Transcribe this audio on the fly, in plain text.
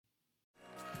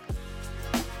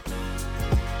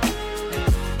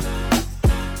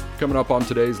Coming up on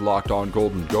today's Locked On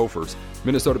Golden Gophers,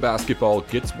 Minnesota basketball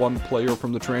gets one player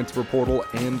from the transfer portal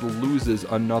and loses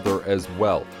another as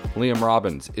well. Liam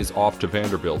Robbins is off to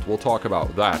Vanderbilt. We'll talk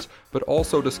about that, but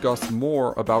also discuss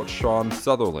more about Sean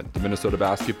Sutherland, the Minnesota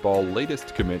basketball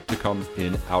latest commit to come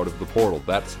in out of the portal.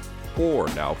 That's 4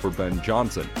 now for Ben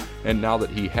Johnson. And now that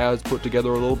he has put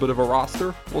together a little bit of a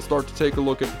roster, we'll start to take a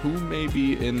look at who may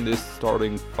be in this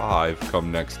starting 5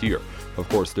 come next year. Of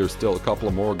course, there's still a couple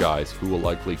of more guys who will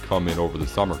likely come in over the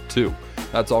summer too.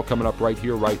 That's all coming up right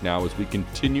here, right now, as we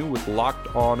continue with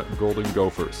Locked On Golden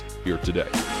Gophers here today.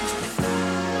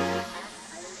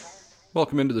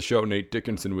 Welcome into the show. Nate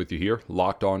Dickinson with you here.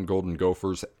 Locked On Golden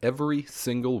Gophers every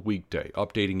single weekday,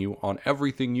 updating you on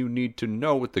everything you need to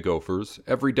know with the Gophers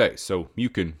every day so you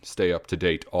can stay up to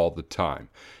date all the time.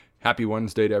 Happy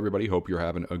Wednesday to everybody. Hope you're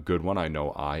having a good one. I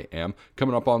know I am.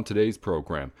 Coming up on today's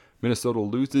program, Minnesota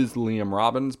loses Liam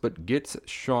Robbins but gets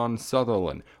Sean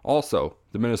Sutherland. Also,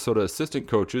 the Minnesota assistant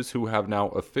coaches, who have now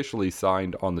officially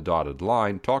signed on the dotted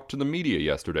line, talked to the media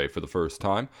yesterday for the first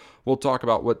time. We'll talk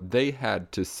about what they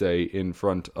had to say in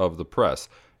front of the press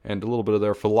and a little bit of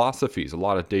their philosophies. A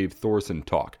lot of Dave Thorson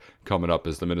talk coming up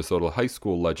as the Minnesota high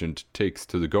school legend takes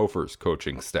to the Gophers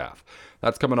coaching staff.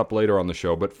 That's coming up later on the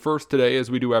show, but first today, as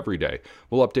we do every day,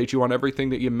 we'll update you on everything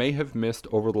that you may have missed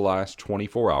over the last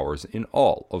 24 hours in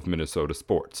all of Minnesota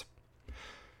sports.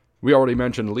 We already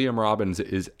mentioned Liam Robbins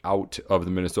is out of the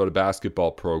Minnesota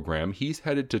basketball program. He's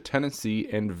headed to Tennessee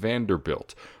and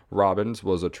Vanderbilt. Robbins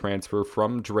was a transfer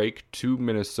from Drake to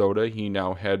Minnesota. He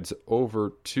now heads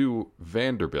over to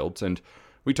Vanderbilt, and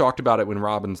we talked about it when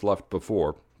Robbins left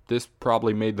before. This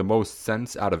probably made the most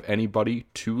sense out of anybody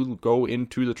to go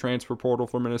into the transfer portal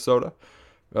for Minnesota.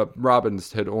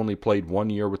 Robbins had only played 1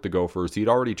 year with the Gophers. He'd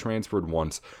already transferred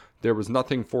once. There was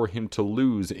nothing for him to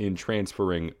lose in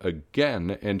transferring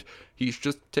again, and he's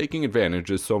just taking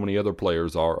advantage, as so many other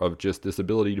players are, of just this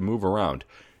ability to move around.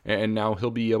 And now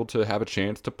he'll be able to have a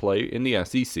chance to play in the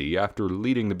SEC after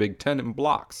leading the Big Ten in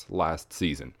blocks last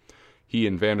season. He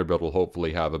and Vanderbilt will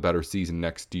hopefully have a better season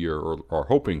next year, or are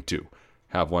hoping to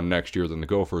have one next year than the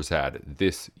Gophers had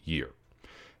this year.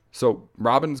 So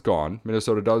Robbins gone.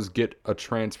 Minnesota does get a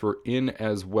transfer in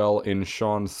as well in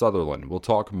Sean Sutherland. We'll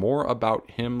talk more about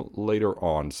him later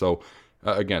on. So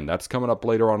again, that's coming up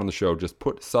later on in the show. Just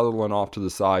put Sutherland off to the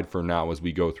side for now as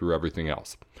we go through everything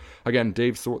else. Again,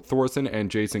 Dave Thorson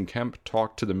and Jason Kemp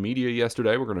talked to the media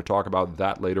yesterday. We're going to talk about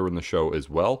that later in the show as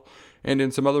well. And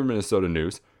in some other Minnesota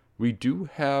news, we do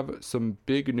have some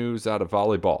big news out of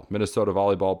volleyball. Minnesota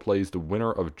volleyball plays the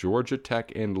winner of Georgia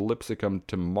Tech and Lipscomb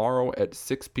tomorrow at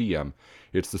 6 p.m.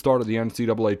 It's the start of the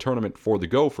NCAA tournament for the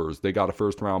Gophers. They got a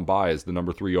first-round bye as the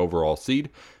number 3 overall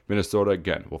seed. Minnesota,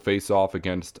 again, will face off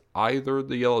against either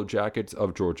the Yellow Jackets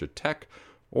of Georgia Tech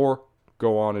or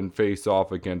go on and face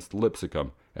off against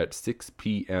Lipscomb at 6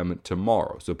 p.m.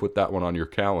 tomorrow. So put that one on your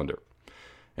calendar.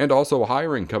 And also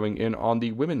hiring coming in on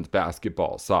the women's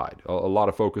basketball side. A lot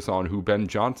of focus on who Ben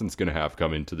Johnson's going to have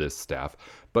come into this staff.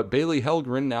 But Bailey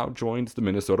Helgren now joins the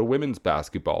Minnesota women's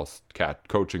basketball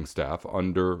coaching staff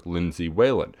under Lindsay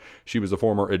Whalen. She was a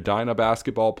former Edina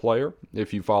basketball player,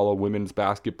 if you follow women's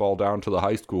basketball down to the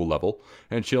high school level.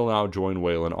 And she'll now join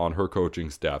Whalen on her coaching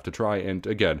staff to try and,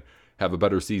 again, have a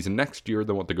better season next year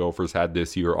than what the Gophers had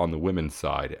this year on the women's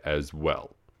side as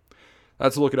well.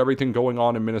 That's a look at everything going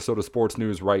on in Minnesota sports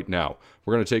news right now.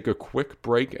 We're going to take a quick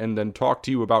break and then talk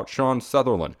to you about Sean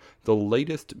Sutherland, the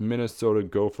latest Minnesota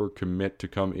Gopher commit to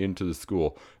come into the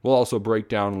school. We'll also break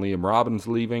down Liam Robbins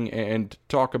leaving and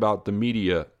talk about the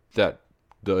media that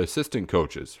the assistant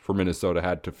coaches for Minnesota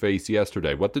had to face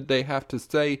yesterday. What did they have to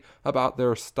say about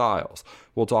their styles?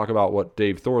 We'll talk about what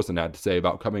Dave Thorson had to say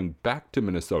about coming back to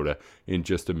Minnesota in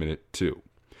just a minute too.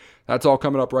 That's all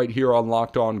coming up right here on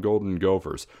Locked On Golden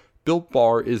Gophers. Built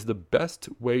Bar is the best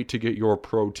way to get your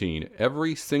protein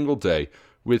every single day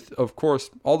with, of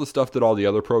course, all the stuff that all the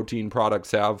other protein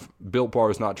products have. Built Bar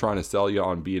is not trying to sell you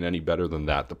on being any better than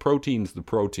that. The protein's the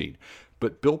protein.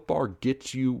 But Built Bar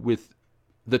gets you with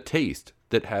the taste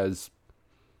that has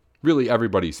really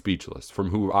everybody speechless from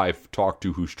who I've talked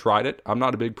to who's tried it. I'm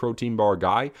not a big protein bar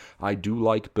guy. I do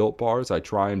like Built Bars. I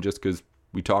try them just because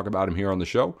we talk about them here on the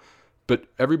show. But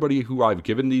everybody who I've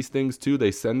given these things to, they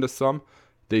send us some.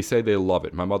 They say they love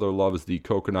it. My mother loves the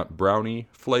coconut brownie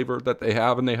flavor that they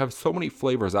have, and they have so many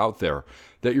flavors out there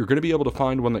that you're going to be able to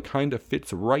find one that kind of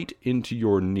fits right into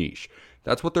your niche.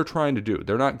 That's what they're trying to do.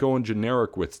 They're not going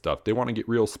generic with stuff. They want to get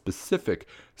real specific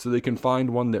so they can find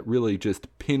one that really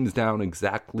just pins down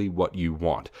exactly what you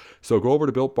want. So go over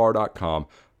to BuiltBar.com,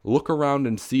 Look around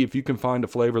and see if you can find a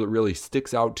flavor that really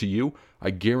sticks out to you. I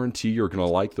guarantee you're going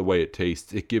to like the way it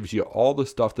tastes. It gives you all the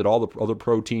stuff that all the other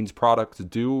proteins products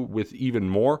do with even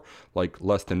more, like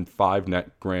less than 5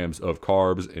 net grams of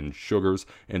carbs and sugars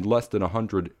and less than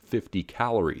 150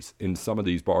 calories in some of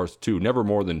these bars too, never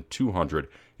more than 200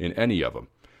 in any of them.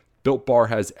 Built Bar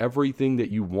has everything that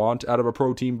you want out of a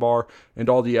protein bar and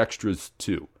all the extras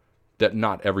too that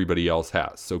not everybody else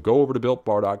has. So go over to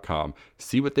BuiltBar.com,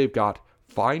 see what they've got,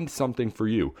 find something for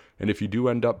you. And if you do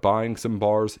end up buying some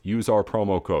bars, use our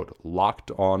promo code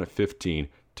LOCKEDON15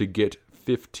 to get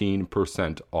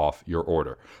 15% off your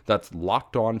order. That's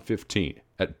LOCKEDON15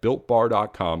 at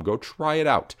BuiltBar.com. Go try it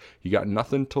out. You got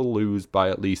nothing to lose by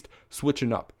at least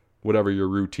switching up whatever your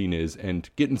routine is and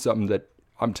getting something that,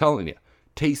 I'm telling you,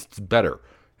 tastes better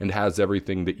and has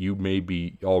everything that you may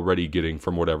be already getting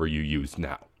from whatever you use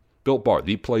now. Built Bar,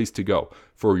 the place to go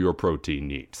for your protein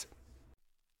needs.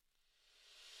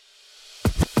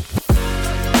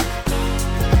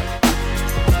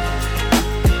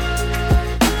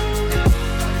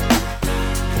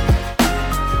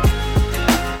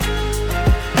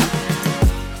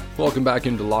 Welcome back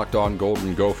into Locked On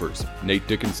Golden Gophers. Nate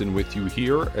Dickinson with you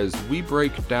here as we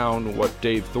break down what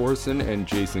Dave Thorson and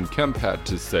Jason Kemp had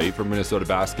to say for Minnesota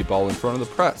basketball in front of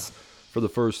the press. For the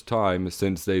first time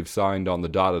since they've signed on the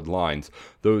dotted lines,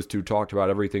 those two talked about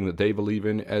everything that they believe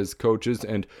in as coaches,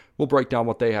 and we'll break down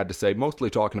what they had to say, mostly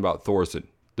talking about Thorson,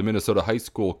 the Minnesota high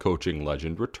school coaching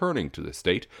legend, returning to the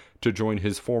state to join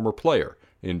his former player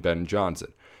in Ben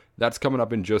Johnson. That's coming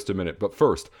up in just a minute, but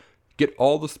first, get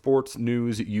all the sports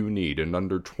news you need in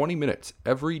under 20 minutes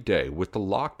every day with the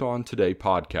Locked On Today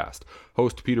podcast.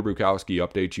 Host Peter Bukowski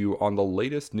updates you on the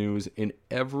latest news in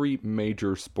every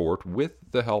major sport with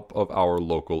the help of our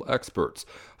local experts.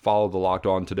 Follow the Locked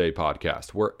On Today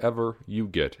podcast wherever you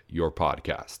get your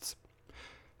podcasts.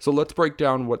 So let's break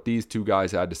down what these two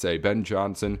guys had to say. Ben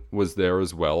Johnson was there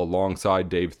as well, alongside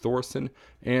Dave Thorson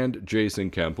and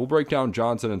Jason Kemp. We'll break down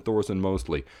Johnson and Thorson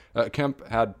mostly. Kemp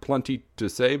had plenty to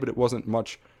say, but it wasn't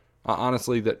much,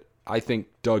 honestly, that I think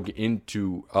dug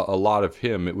into a lot of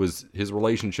him. It was his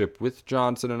relationship with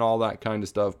Johnson and all that kind of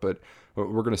stuff, but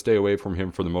we're going to stay away from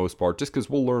him for the most part, just because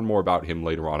we'll learn more about him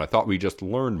later on. I thought we just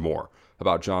learned more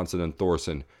about Johnson and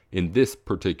Thorson in this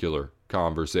particular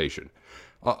conversation.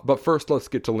 But first, let's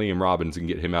get to Liam Robbins and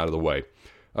get him out of the way.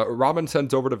 Robbins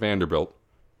heads over to Vanderbilt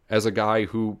as a guy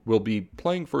who will be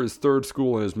playing for his third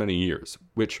school in as many years,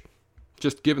 which,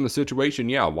 just given the situation,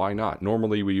 yeah, why not?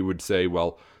 Normally we would say,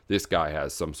 well, this guy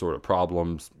has some sort of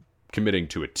problems committing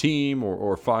to a team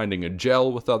or finding a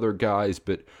gel with other guys,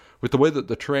 but with the way that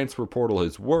the transfer portal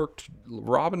has worked,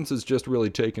 Robbins has just really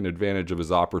taken advantage of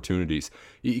his opportunities.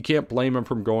 You can't blame him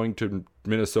from going to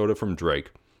Minnesota from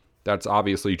Drake. That's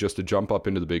obviously just a jump up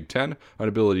into the Big Ten, an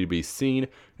ability to be seen,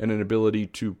 and an ability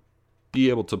to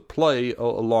be able to play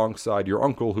alongside your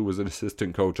uncle, who was an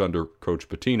assistant coach under Coach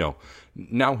Pitino.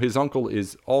 Now his uncle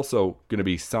is also going to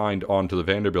be signed onto the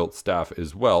Vanderbilt staff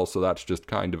as well, so that's just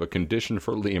kind of a condition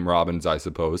for Liam Robbins, I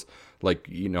suppose. Like,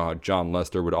 you know how John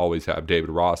Lester would always have David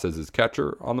Ross as his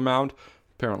catcher on the mound?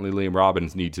 Apparently Liam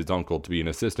Robbins needs his uncle to be an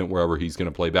assistant wherever he's going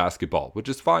to play basketball, which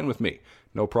is fine with me.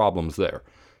 No problems there.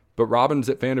 But Robbins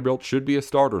at Vanderbilt should be a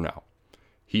starter now.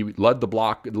 He led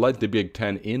the Big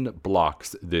Ten in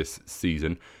blocks this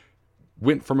season.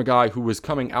 Went from a guy who was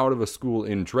coming out of a school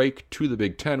in Drake to the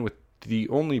Big Ten, with the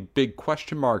only big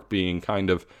question mark being kind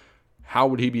of how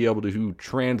would he be able to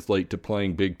translate to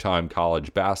playing big-time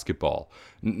college basketball.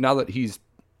 Now that he's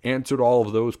answered all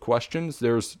of those questions,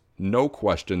 there's no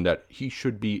question that he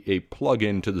should be a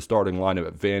plug-in to the starting lineup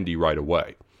at Vandy right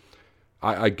away.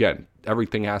 Again,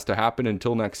 everything has to happen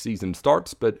until next season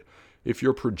starts, but if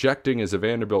you're projecting as a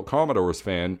Vanderbilt Commodores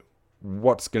fan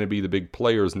what's going to be the big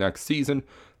players next season,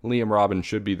 Liam Robbins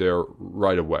should be there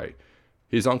right away.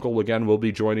 His uncle, again, will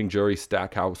be joining Jerry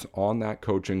Stackhouse on that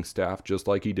coaching staff, just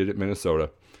like he did at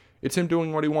Minnesota. It's him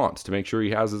doing what he wants to make sure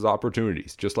he has his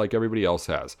opportunities, just like everybody else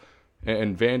has.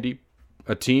 And Vandy,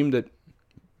 a team that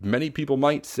many people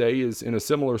might say is in a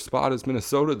similar spot as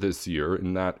Minnesota this year,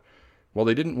 in that, well,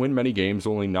 they didn't win many games,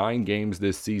 only 9 games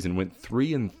this season, went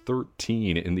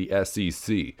 3-13 in the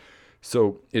SEC.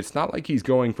 So it's not like he's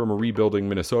going from a rebuilding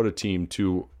Minnesota team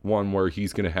to one where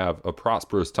he's going to have a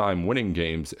prosperous time winning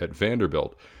games at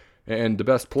Vanderbilt. And the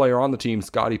best player on the team,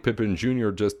 Scottie Pippen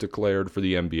Jr., just declared for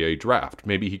the NBA draft.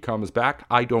 Maybe he comes back.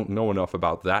 I don't know enough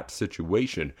about that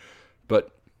situation.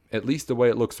 But at least the way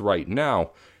it looks right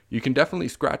now, you can definitely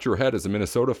scratch your head as a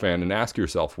Minnesota fan and ask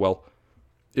yourself, well,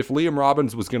 if Liam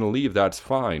Robbins was going to leave, that's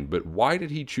fine. But why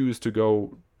did he choose to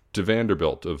go to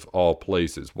Vanderbilt, of all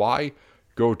places? Why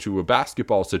go to a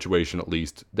basketball situation, at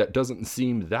least, that doesn't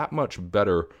seem that much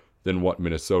better than what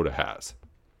Minnesota has.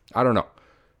 I don't know.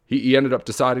 He ended up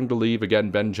deciding to leave.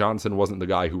 Again, Ben Johnson wasn't the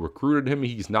guy who recruited him.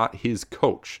 He's not his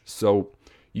coach. So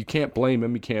you can't blame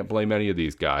him. You can't blame any of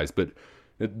these guys. But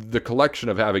the collection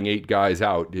of having 8 guys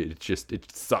out,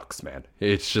 it sucks, man.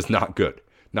 It's just not good.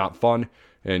 Not fun.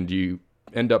 And you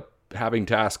end up having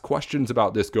to ask questions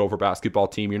about this Gopher basketball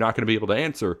team you're not going to be able to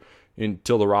answer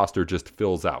until the roster just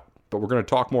fills out. But we're going to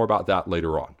talk more about that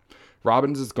later on.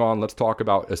 Robbins is gone. Let's talk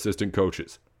about assistant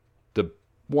coaches. The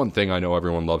one thing I know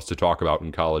everyone loves to talk about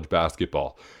in college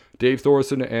basketball. Dave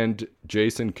Thorson and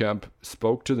Jason Kemp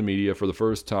spoke to the media for the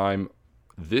first time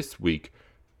this week,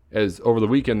 as over the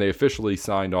weekend they officially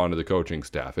signed on to the coaching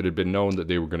staff. It had been known that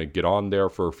they were going to get on there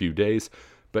for a few days,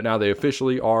 but now they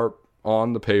officially are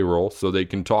on the payroll, so they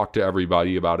can talk to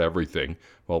everybody about everything.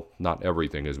 Well, not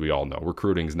everything, as we all know.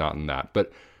 Recruiting's not in that.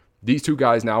 But these 2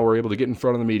 guys now were able to get in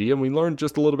front of the media, and we learned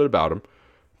just a little bit about them.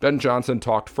 Ben Johnson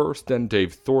talked first, then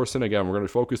Dave Thorson. Again, we're going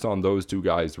to focus on those 2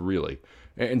 guys, really.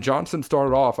 And Johnson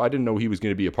started off, I didn't know he was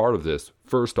going to be a part of this.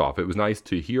 First off, it was nice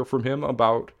to hear from him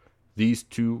about these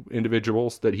 2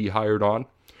 individuals that he hired on.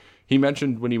 He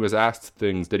mentioned when he was asked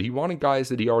things that he wanted guys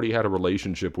that he already had a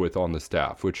relationship with on the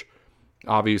staff, which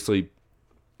obviously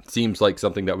seems like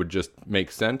something that would just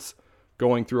make sense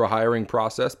going through a hiring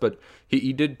process, but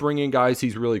he did bring in guys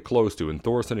he's really close to, and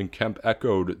Thorson and Kemp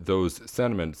echoed those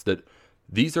sentiments that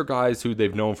these are guys who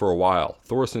they've known for a while.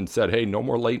 Thorson said, hey, no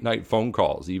more late night phone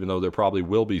calls, even though there probably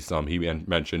will be some, he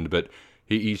mentioned, but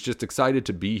he's just excited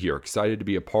to be here, excited to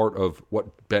be a part of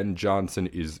what Ben Johnson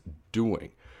is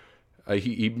doing.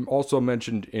 He also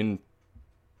mentioned in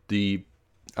the,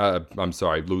 I'm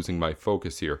sorry, losing my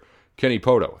focus here, Kenny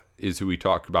Poto is who he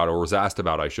talked about, or was asked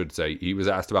about, I should say. He was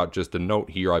asked about just a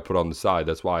note here I put on the side.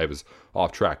 That's why I was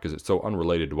off track, because it's so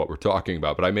unrelated to what we're talking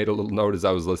about. But I made a little note as I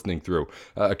was listening through.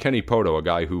 Kenny Poto, a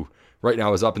guy who right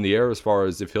now is up in the air as far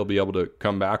as if he'll be able to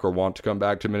come back or want to come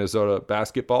back to Minnesota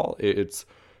basketball. It's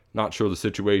not sure the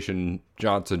situation.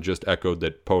 Johnson just echoed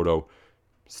that Poto,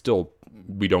 still,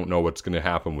 we don't know what's going to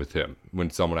happen with him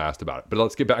when someone asked about it. But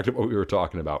let's get back to what we were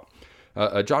talking about.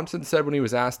 Johnson said when he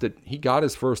was asked that he got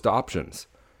his first options,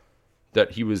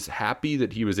 that he was happy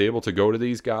that he was able to go to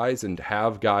these guys and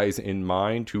have guys in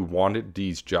mind who wanted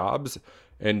these jobs.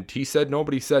 And he said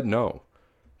nobody said no.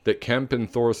 That Kemp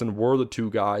and Thorson were the 2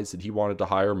 guys that he wanted to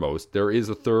hire most. There is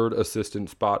a 3rd assistant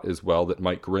spot as well that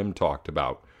Mike Grimm talked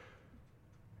about.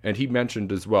 And he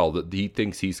mentioned as well that he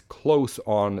thinks he's close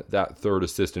on that 3rd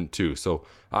assistant too. So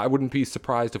I wouldn't be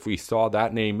surprised if we saw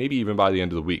that name maybe even by the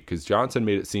end of the week, because Johnson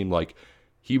made it seem like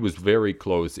he was very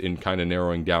close in kind of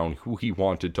narrowing down who he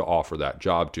wanted to offer that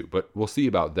job to. But we'll see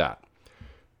about that.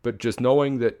 But just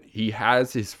knowing that he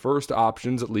has his first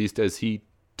options, at least as he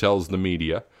tells the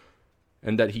media,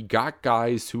 and that he got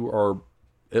guys who are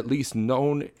at least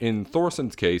known in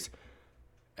Thorson's case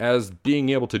as being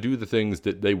able to do the things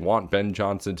that they want Ben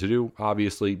Johnson to do.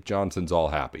 Obviously, Johnson's all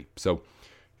happy. So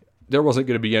there wasn't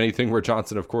going to be anything where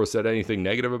Johnson, of course, said anything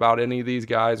negative about any of these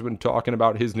guys when talking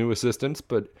about his new assistants,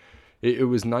 but it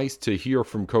was nice to hear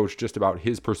from Coach just about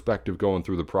his perspective going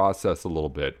through the process a little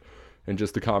bit and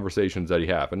just the conversations that he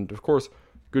had. And, of course,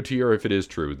 good to hear if it is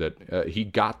true that he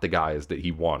got the guys that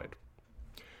he wanted.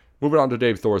 Moving on to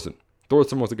Dave Thorson.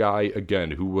 Thorson was a guy,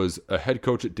 again, who was a head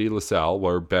coach at De La Salle,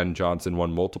 where Ben Johnson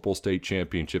won multiple state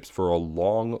championships for a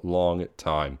long, long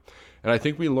time. And I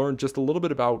think we learned just a little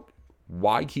bit about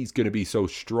why he's going to be so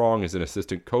strong as an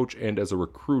assistant coach and as a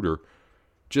recruiter,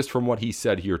 just from what he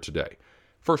said here today.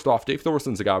 First off, Dave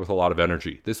Thorson's a guy with a lot of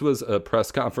energy. This was a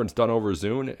press conference done over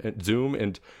Zoom,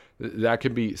 and that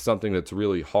can be something that's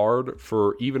really hard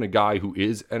for even a guy who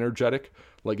is energetic,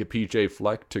 like a PJ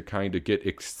Fleck, to kind of get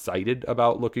excited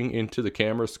about looking into the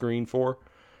camera screen for.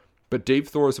 But Dave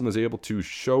Thorson was able to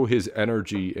show his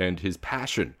energy and his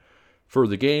passion for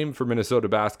the game, for Minnesota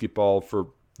basketball, for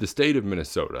the state of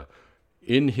Minnesota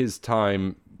in his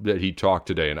time that he talked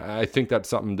today. And I think that's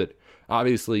something that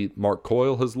obviously Mark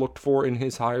Coyle has looked for in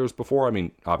his hires before. I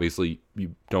mean, obviously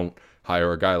you don't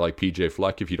hire a guy like PJ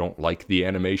Fleck if you don't like the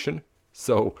animation.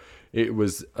 So it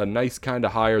was a nice kind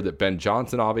of hire that Ben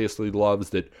Johnson obviously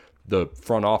loves, that the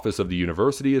front office of the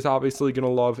university is obviously going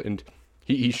to love. And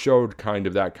he showed kind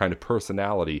of that kind of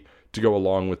personality to go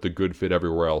along with the good fit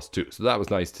everywhere else too. So that was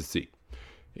nice to see.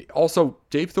 Also,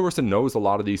 Dave Thorson knows a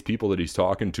lot of these people that he's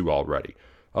talking to already.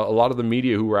 A lot of the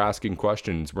media who were asking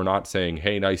questions were not saying,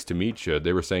 hey, nice to meet you.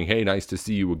 They were saying, hey, nice to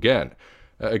see you again.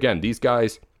 Again, these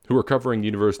guys who are covering the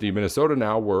University of Minnesota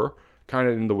now were kind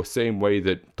of in the same way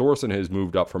that Thorson has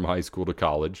moved up from high school to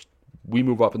college. We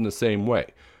move up in the same way.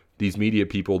 These media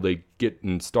people, they get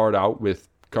and start out with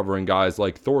covering guys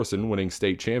like Thorson winning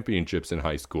state championships in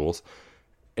high schools.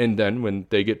 And then when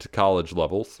they get to college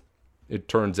levels, it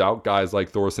turns out guys like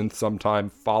Thorson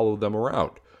sometimes follow them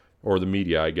around. Or the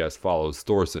media, I guess, follows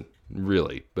Thorson,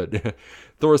 really. But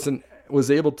Thorson was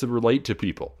able to relate to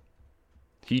people.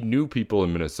 He knew people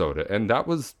in Minnesota, and that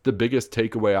was the biggest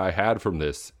takeaway I had from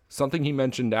this. Something he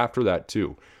mentioned after that,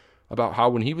 too, about how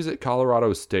when he was at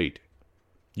Colorado State,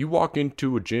 you walk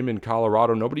into a gym in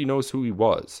Colorado, nobody knows who he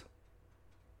was.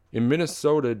 In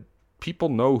Minnesota, people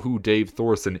know who Dave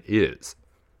Thorson is.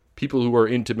 People who are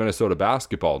into Minnesota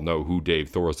basketball know who Dave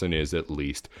Thorson is, at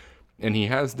least. And he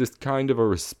has this kind of a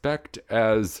respect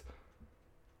as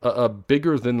a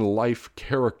bigger-than-life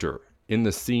character in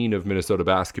the scene of Minnesota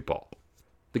basketball.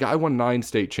 The guy won 9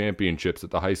 state championships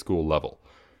at the high school level.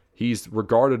 He's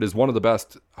regarded as one of the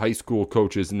best high school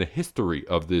coaches in the history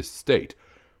of this state.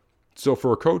 So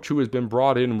for a coach who has been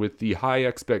brought in with the high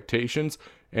expectations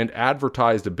and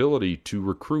advertised ability to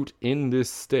recruit in this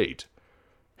state,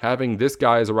 having this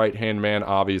guy as a right-hand man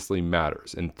obviously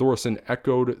matters. And Thorson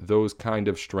echoed those kind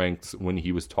of strengths when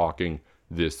he was talking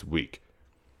this week.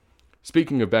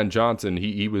 Speaking of Ben Johnson,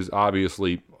 he was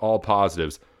obviously all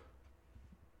positives.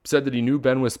 Said that he knew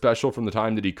Ben was special from the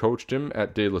time that he coached him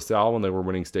at De La Salle when they were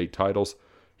winning state titles.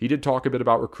 He did talk a bit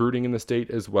about recruiting in the state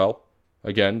as well.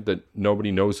 Again, that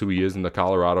nobody knows who he is in the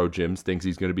Colorado gyms, thinks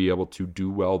he's going to be able to do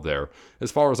well there.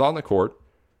 As far as on the court,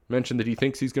 mentioned that he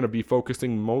thinks he's going to be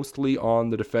focusing mostly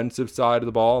on the defensive side of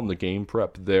the ball and the game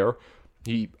prep there.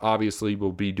 He obviously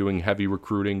will be doing heavy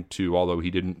recruiting too, although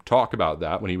he didn't talk about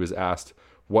that when he was asked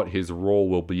what his role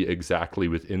will be exactly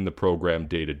within the program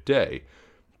day to day.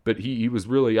 But he was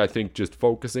really, I think, just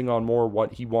focusing on more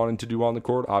what he wanted to do on the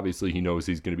court. Obviously, he knows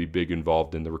he's going to be big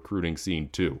involved in the recruiting scene,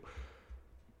 too.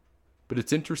 But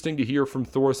it's interesting to hear from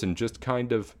Thorson just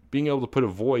kind of being able to put a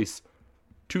voice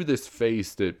to this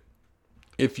face that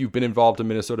if you've been involved in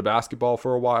Minnesota basketball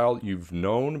for a while, you've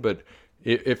known. But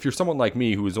if you're someone like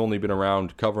me who has only been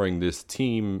around covering this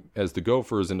team as the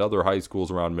Gophers and other high schools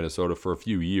around Minnesota for a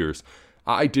few years,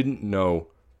 I didn't know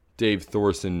Dave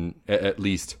Thorson, at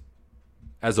least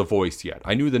as a voice yet.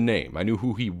 I knew the name. I knew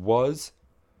who he was,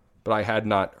 but I had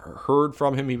not heard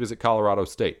from him. He was at Colorado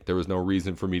State. There was no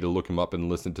reason for me to look him up and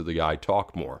listen to the guy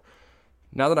talk more.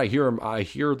 Now that I hear him, I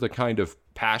hear the kind of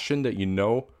passion that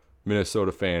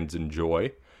Minnesota fans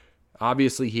enjoy.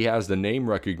 Obviously, he has the name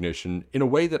recognition in a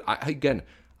way that, I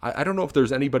don't know if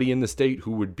there's anybody in the state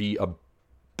who would be a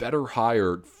better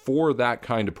hire for that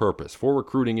kind of purpose, for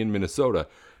recruiting in Minnesota,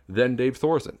 than Dave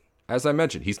Thorson. As I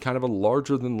mentioned, he's kind of a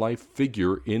larger-than-life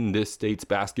figure in this state's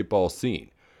basketball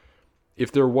scene.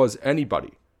 If there was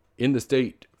anybody in the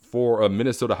state for a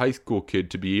Minnesota high school kid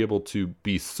to be able to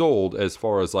be sold as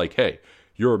far as like, hey,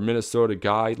 you're a Minnesota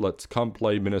guy, let's come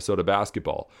play Minnesota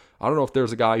basketball. I don't know if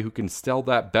there's a guy who can sell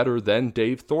that better than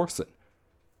Dave Thorson.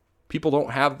 People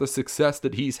don't have the success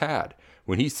that he's had.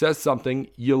 When he says something,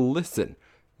 you listen.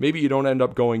 Maybe you don't end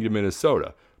up going to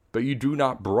Minnesota, but you do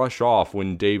not brush off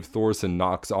when Dave Thorson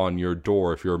knocks on your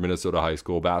door if you're a Minnesota high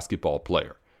school basketball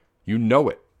player. You know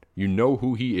it. You know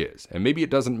who he is. And maybe it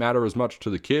doesn't matter as much to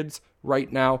the kids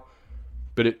right now,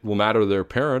 but it will matter to their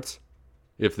parents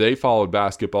if they followed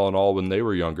basketball and all when they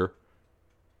were younger.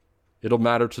 It'll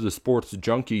matter to the sports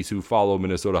junkies who follow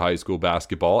Minnesota high school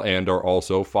basketball and are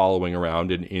also following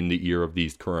around in the ear of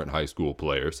these current high school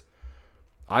players.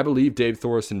 I believe Dave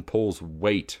Thorson pulls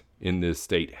weight in this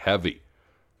state heavy,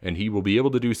 and he will be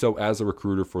able to do so as a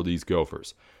recruiter for these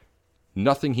Gophers.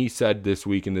 Nothing he said this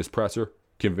week in this presser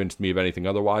convinced me of anything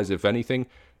otherwise. If anything,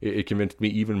 it convinced me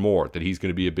even more that he's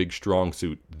going to be a big strong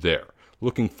suit there.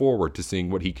 Looking forward to seeing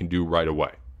what he can do right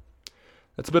away.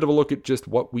 That's a bit of a look at just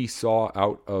what we saw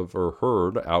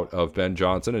heard out of Ben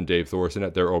Johnson and Dave Thorson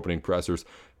at their opening pressers.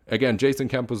 Again, Jason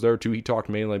Kemp was there too. He talked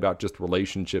mainly about just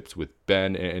relationships with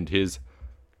Ben and his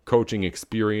coaching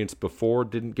experience before.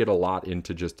 Didn't get a lot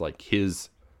into just like his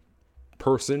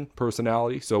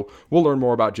personality. So we'll learn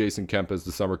more about Jason Kemp as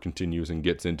the summer continues and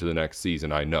gets into the next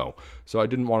season, I know. So I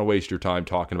didn't want to waste your time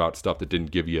talking about stuff that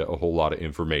didn't give you a whole lot of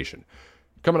information.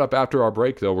 Coming up after our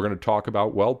break, though, we're going to talk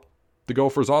about, the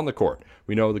Gophers on the court.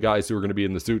 We know the guys who are going to be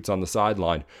in the suits on the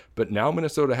sideline, but now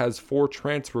Minnesota has 4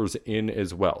 transfers in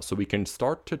as well. So we can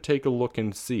start to take a look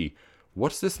and see,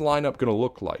 what's this lineup going to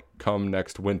look like come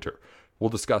next winter? We'll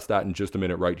discuss that in just a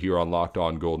minute right here on Locked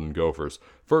On Golden Gophers.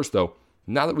 First, though,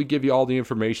 now that we give you all the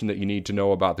information that you need to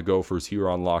know about the Gophers here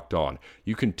on Locked On,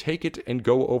 you can take it and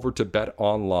go over to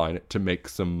BetOnline to make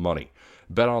some money.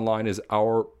 BetOnline is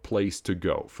our place to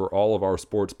go for all of our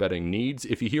sports betting needs.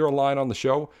 If you hear a line on the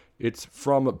show, it's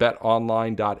from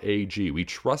betonline.ag. We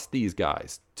trust these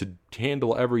guys to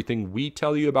handle everything we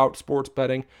tell you about sports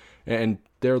betting and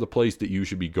they're the place that you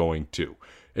should be going to.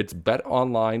 It's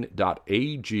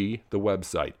betonline.ag, the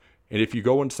website. And if you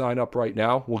go and sign up right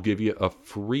now, we'll give you a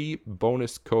free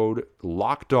bonus code,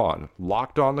 locked on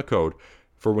the code,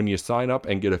 for when you sign up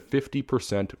and get a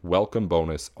 50% welcome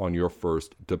bonus on your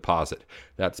first deposit.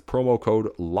 That's promo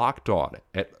code locked on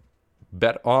at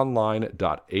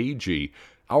betonline.ag,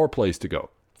 our place to go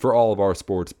for all of our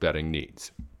sports betting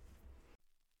needs.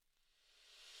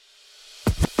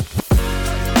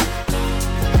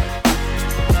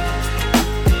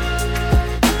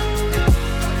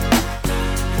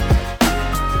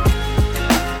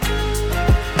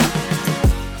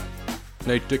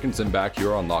 Nate Dickinson back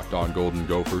here on Locked On Golden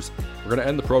Gophers. We're going to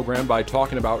end the program by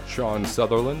talking about Sean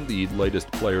Sutherland, the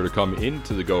latest player to come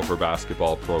into the Gopher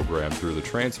basketball program through the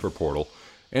transfer portal,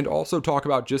 and also talk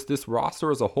about just this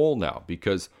roster as a whole now,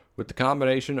 because with the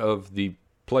combination of the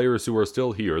players who are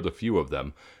still here, the few of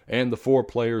them, and the 4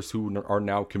 players who are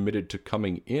now committed to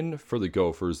coming in for the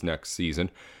Gophers next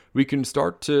season, we can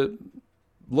start to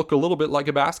look a little bit like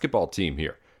a basketball team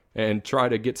here and try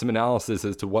to get some analysis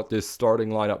as to what this starting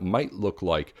lineup might look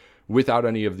like without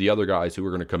any of the other guys who are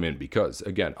going to come in. Because,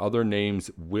 again, other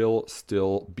names will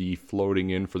still be floating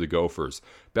in for the Gophers.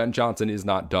 Ben Johnson is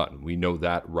not done. We know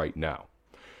that right now.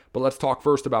 But let's talk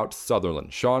first about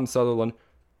Sutherland. Sean Sutherland,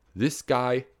 this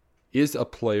guy is a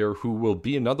player who will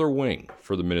be another wing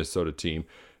for the Minnesota team.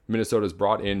 Minnesota's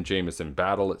brought in Jamison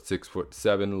Battle at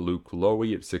 6'7", Luke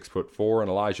Lowy at 6'4", and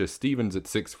Elijah Stevens at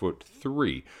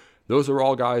 6'3". Those are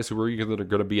all guys who are either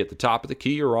going to be at the top of the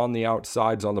key or on the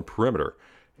outsides on the perimeter.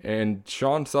 And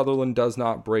Sean Sutherland does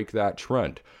not break that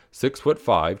trend.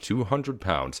 6'5", 200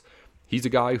 pounds. He's a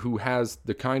guy who has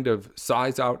the kind of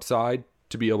size outside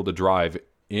to be able to drive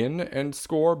in and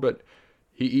score, but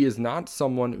he is not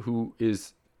someone who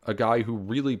is a guy who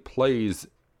really plays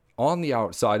on the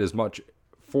outside as much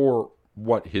for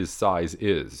what his size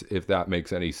is, if that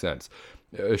makes any sense.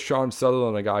 Sean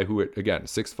Sutherland, a guy who, again,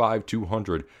 6'5",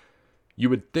 200, you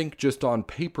would think just on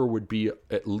paper would be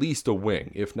at least a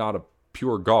wing, if not a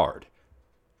pure guard.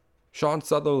 Sean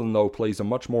Sutherland, though, plays a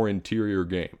much more interior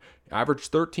game.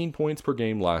 Averaged 13 points per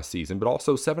game last season, but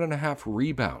also 7.5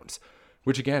 rebounds,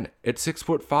 which again, at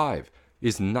 6'5",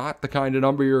 is not the kind of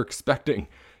number you're expecting.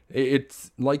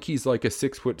 It's like he's like a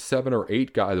 6'7" or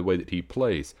 8 guy the way that he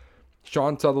plays.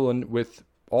 Sean Sutherland, with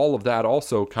all of that,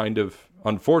 also kind of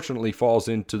unfortunately falls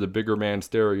into the bigger man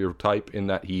stereotype in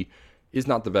that he is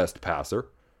not the best passer.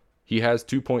 He has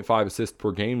 2.5 assists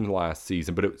per game last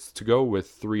season, but it's to go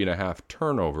with 3.5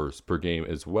 turnovers per game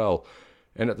as well.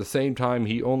 And at the same time,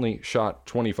 he only shot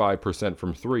 25%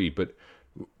 from 3, but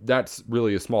that's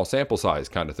really a small sample size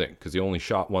kind of thing, because he only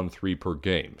shot 1 3 per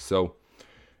game. So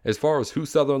as far as who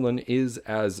Sutherland is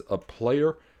as a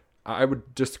player, I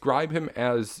would describe him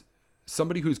as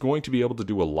somebody who's going to be able to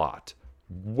do a lot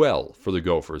well for the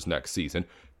Gophers next season.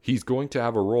 He's going to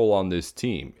have a role on this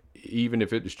team, even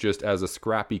if it's just as a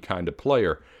scrappy kind of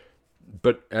player.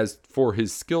 But as for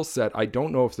his skill set, I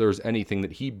don't know if there's anything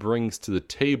that he brings to the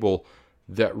table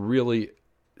that really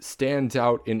stands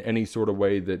out in any sort of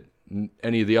way that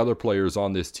any of the other players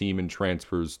on this team and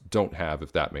transfers don't have,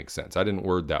 if that makes sense. I didn't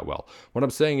word that well. What I'm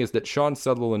saying is that Sean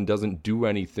Sutherland doesn't do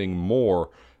anything more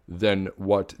than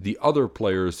what the other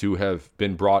players who have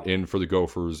been brought in for the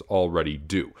Gophers already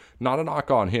do. Not a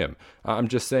knock on him. I'm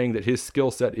just saying that his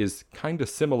skill set is kind of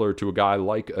similar to a guy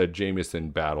like a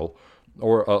Jamison Battle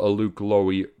or a Luke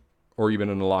Lowy or even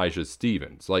an Elijah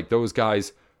Stevens. Like, those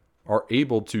guys are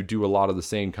able to do a lot of the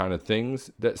same kind of things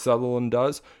that Sutherland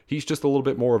does. He's just a little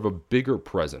bit more of a bigger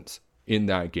presence in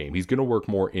that game. He's going to work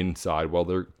more inside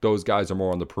while those guys are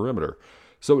more on the perimeter.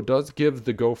 So it does give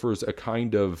the Gophers a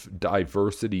kind of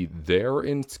diversity there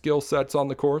in skill sets on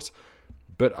the course.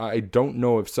 But I don't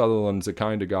know if Sutherland's the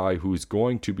kind of guy who's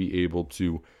going to be able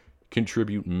to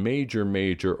contribute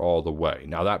major all the way.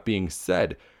 Now, that being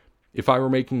said, if I were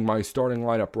making my starting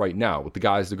lineup right now with the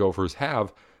guys the Gophers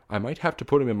have, I might have to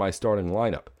put him in my starting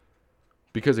lineup.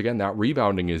 Because again, that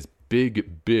rebounding is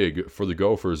big for the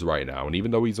Gophers right now. And even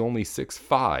though he's only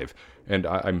 6'5", and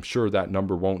I'm sure that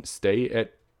number won't stay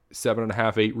at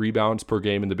 7.5, 8 rebounds per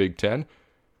game in the Big Ten,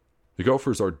 the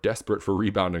Gophers are desperate for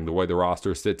rebounding the way the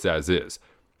roster sits as is.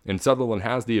 And Sutherland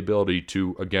has the ability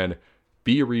to, again,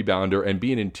 be a rebounder and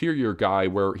be an interior guy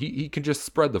where he can just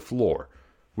spread the floor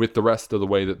with the rest of the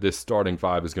way that this starting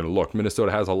five is going to look.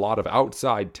 Minnesota has a lot of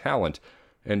outside talent,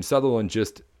 and Sutherland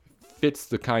just fits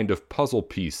the kind of puzzle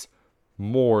piece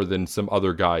more than some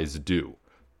other guys do.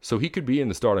 So he could be in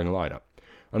the starting lineup.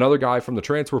 Another guy from the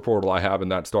transfer portal I have in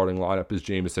that starting lineup is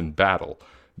Jamison Battle.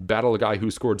 Battle, a guy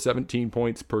who scored 17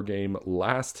 points per game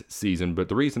last season, but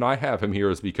the reason I have him here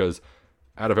is because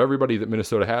out of everybody that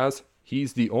Minnesota has,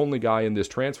 he's the only guy in this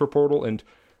transfer portal, and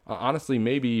honestly,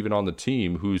 maybe even on the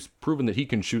team, who's proven that he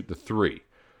can shoot the three.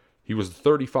 He was a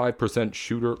 35%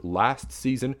 shooter last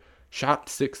season, shot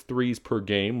 6 threes per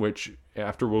game, which,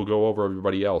 after we'll go over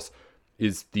everybody else,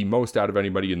 is the most out of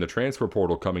anybody in the transfer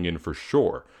portal coming in for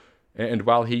sure. And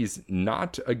while he's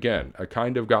not, again, a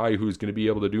kind of guy who's going to be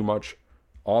able to do much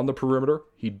on the perimeter,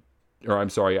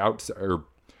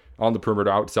 on the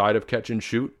perimeter outside of catch and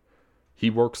shoot, he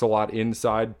works a lot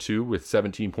inside too, with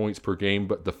 17 points per game,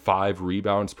 but the 5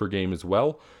 rebounds per game as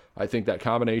well. I think that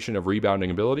combination of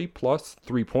rebounding ability plus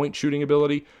 3-point shooting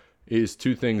ability is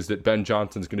 2 things that Ben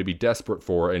Johnson's going to be desperate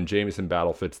for, and Jamison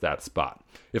Battle fits that spot.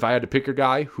 If I had to pick a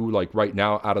guy who, like right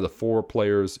now, out of the 4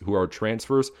 players who are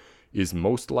transfers, is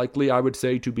most likely, I would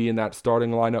say, to be in that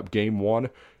starting lineup game 1,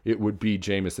 it would be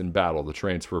Jamison Battle, the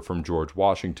transfer from George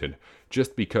Washington,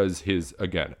 just because his,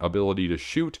 again, ability to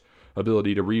shoot,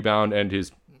 ability to rebound, and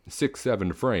his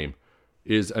 6'7" frame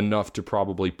is enough to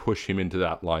probably push him into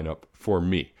that lineup for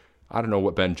me. I don't know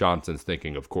what Ben Johnson's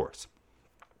thinking, of course.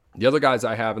 The other guys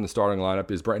I have in the starting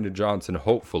lineup is Brandon Johnson,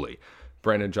 hopefully.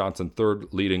 Brandon Johnson,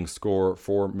 3rd leading scorer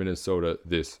for Minnesota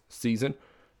this season.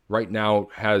 Right now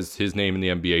has his name in the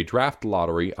NBA draft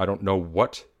lottery. I don't know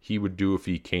what he would do if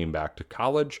he came back to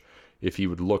college, if he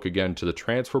would look again to the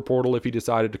transfer portal if he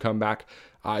decided to come back.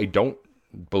 I don't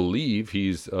believe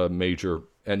he's a major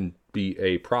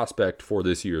NBA prospect for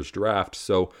this year's draft,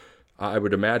 so I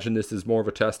would imagine this is more of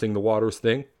a testing the waters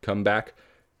thing. Come back,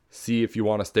 see if you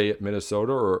want to stay at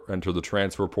Minnesota or enter the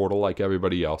transfer portal like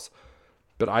everybody else.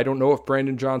 But I don't know if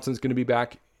Brandon Johnson's going to be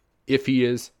back. If he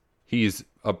is, he's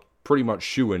a pretty much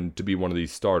shoo-in to be one of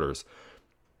these starters.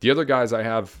 The other guys I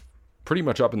have pretty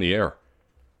much up in the air,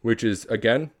 which is,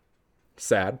 again,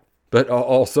 sad, but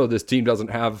also this team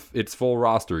doesn't have its full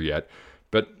roster yet.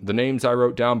 But the names I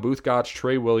wrote down: Booth Gotch,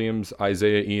 Trey Williams,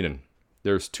 Isaiah Ihnen.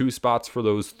 There's 2 spots for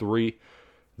those 3.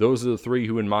 Those are the 3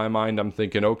 who, in my mind, I'm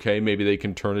thinking, okay, maybe they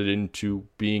can turn it into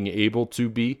being able to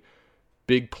be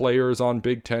big players on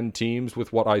Big Ten teams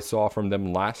with what I saw from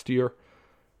them last year.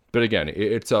 But again,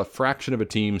 it's a fraction of a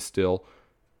team still.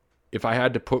 If I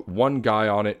had to put one guy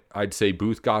on it, I'd say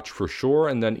Booth Gotch for sure,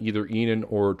 and then either Ihnen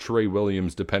or Trey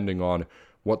Williams, depending on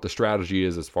what the strategy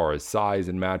is as far as size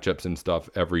and matchups and stuff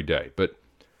every day. But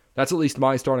that's at least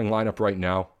my starting lineup right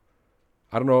now.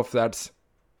 I don't know if that's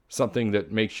something that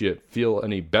makes you feel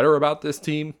any better about this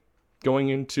team going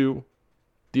into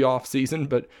the offseason,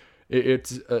 but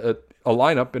it's a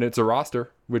lineup and it's a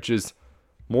roster, which is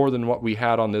more than what we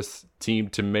had on this team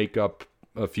to make up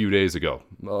a few days ago.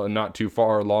 Not too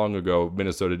far long ago,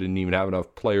 Minnesota didn't even have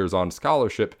enough players on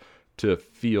scholarship to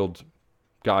field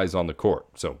guys on the court.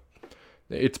 So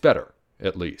it's better,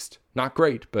 at least. Not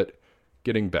great, but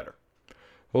getting better.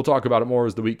 We'll talk about it more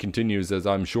as the week continues, as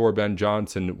I'm sure Ben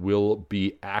Johnson will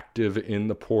be active in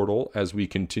the portal as we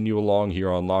continue along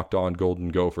here on Locked On Golden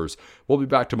Gophers. We'll be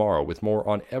back tomorrow with more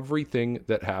on everything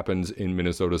that happens in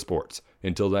Minnesota sports.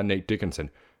 Until then, Nate Dickinson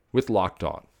with Locked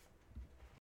On.